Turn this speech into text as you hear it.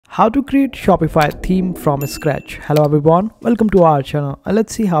How to create Shopify theme from scratch. Hello everyone, welcome to our channel and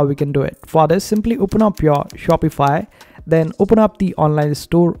let's see how we can do it. For this, simply open up your Shopify, then open up the online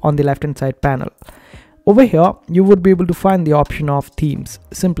store on the left hand side panel. Over here, you would be able to find the option of themes.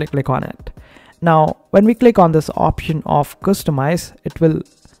 Simply click on it. Now, when we click on this option of customize, it will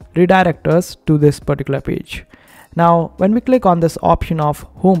redirect us to this particular page. Now, when we click on this option of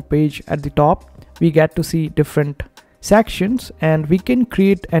home page at the top, we get to see different sections and we can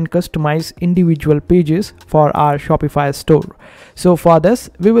create and customize individual pages for our Shopify store. So for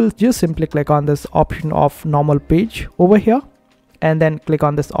this, we will just simply click on this option of normal page over here and then click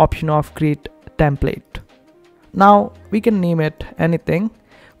on this option of create template. Now we can name it anything.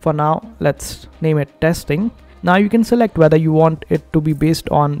 For now, let's name it testing. Now you can select whether you want it to be based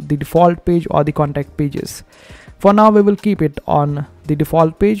on the default page or the contact pages. For now, we will keep it on the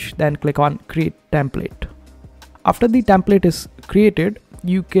default page, then click on create template. After the template is created,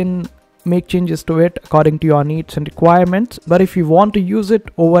 you can make changes to it according to your needs and requirements. But if you want to use it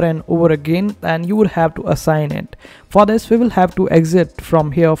over and over again, then you would have to assign it. For this, we will have to exit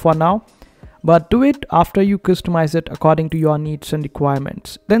from here for now. But do it after you customize it according to your needs and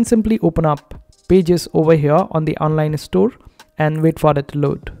requirements. Then simply open up pages over here on the online store and wait for it to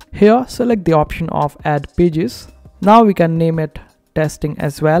load. Here, select the option of add pages. Now we can name it testing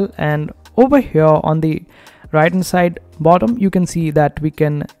as well. And over here on the right hand side bottom, you can see that we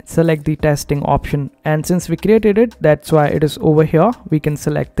can select the testing option, and since we created it, that's why it is over here. We can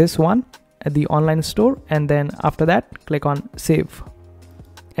select this one at the online store, and then after that click on save.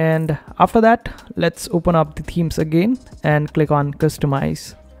 And after that, let's open up the themes again and click on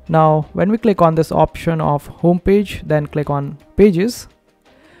customize. Now when we click on this option of home page, then click on pages,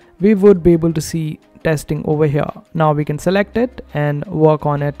 we would be able to see testing over here. Now we can select it and work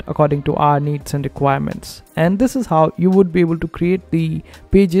on it according to our needs and requirements. And this is how you would be able to create the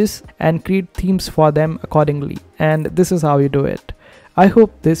pages and create themes for them accordingly. And this is how you do it. I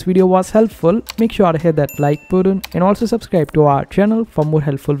hope this video was helpful. Make sure to hit that like button and also subscribe to our channel for more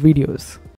helpful videos.